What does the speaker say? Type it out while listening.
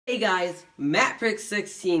Hey guys,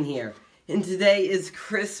 MattBrick16 here, and today is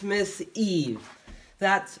Christmas Eve.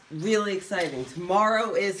 That's really exciting.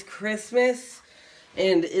 Tomorrow is Christmas,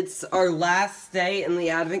 and it's our last day in the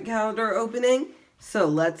Advent Calendar opening, so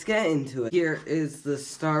let's get into it. Here is the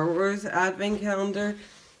Star Wars Advent Calendar.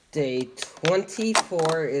 Day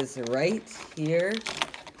 24 is right here,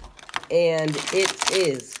 and it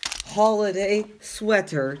is Holiday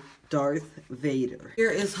Sweater Darth Vader.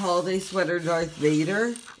 Here is Holiday Sweater Darth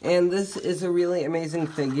Vader, and this is a really amazing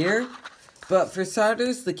figure. But for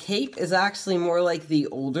starters, the cape is actually more like the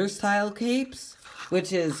older style capes,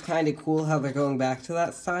 which is kind of cool how they're going back to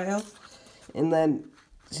that style. And then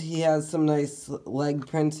he has some nice leg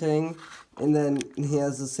printing, and then he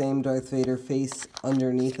has the same Darth Vader face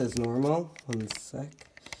underneath as normal. One sec.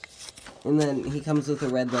 And then he comes with a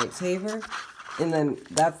red lightsaber. And then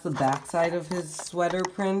that's the back side of his sweater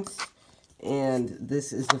print. And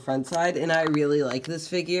this is the front side. And I really like this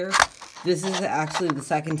figure. This is actually the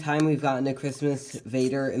second time we've gotten a Christmas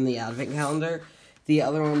Vader in the Advent Calendar. The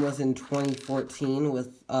other one was in 2014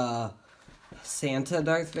 with Santa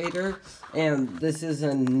Darth Vader. And this is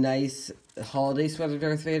a nice holiday sweater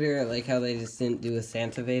Darth Vader. I like how they just didn't do a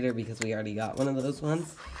Santa Vader because we already got one of those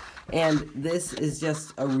ones. And this is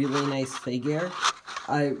just a really nice figure.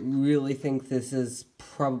 I really think this is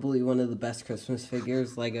probably one of the best Christmas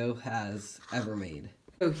figures LEGO has ever made.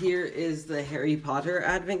 So here is the Harry Potter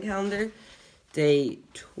Advent Calendar. Day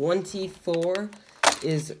 24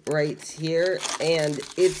 is right here, and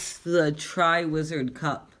it's the Triwizard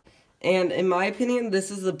Cup. And in my opinion,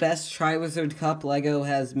 this is the best Triwizard Cup LEGO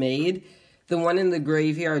has made. The one in the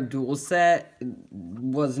Graveyard Duel set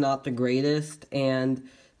was not the greatest, and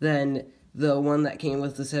then the one that came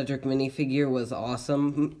with the Cedric minifigure was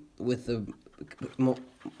awesome with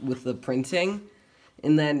the printing.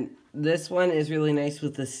 And then this one is really nice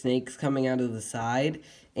with the snakes coming out of the side.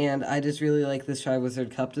 And I just really like this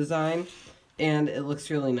Triwizard Cup design. And it looks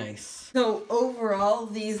really nice. So overall,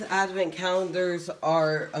 these Advent Calendars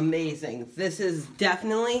are amazing. This is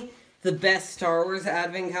definitely the best Star Wars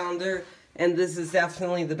Advent Calendar. And this is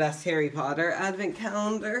definitely the best Harry Potter Advent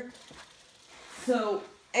Calendar. So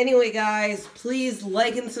anyway, guys, please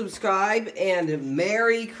like and subscribe, and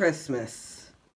Merry Christmas.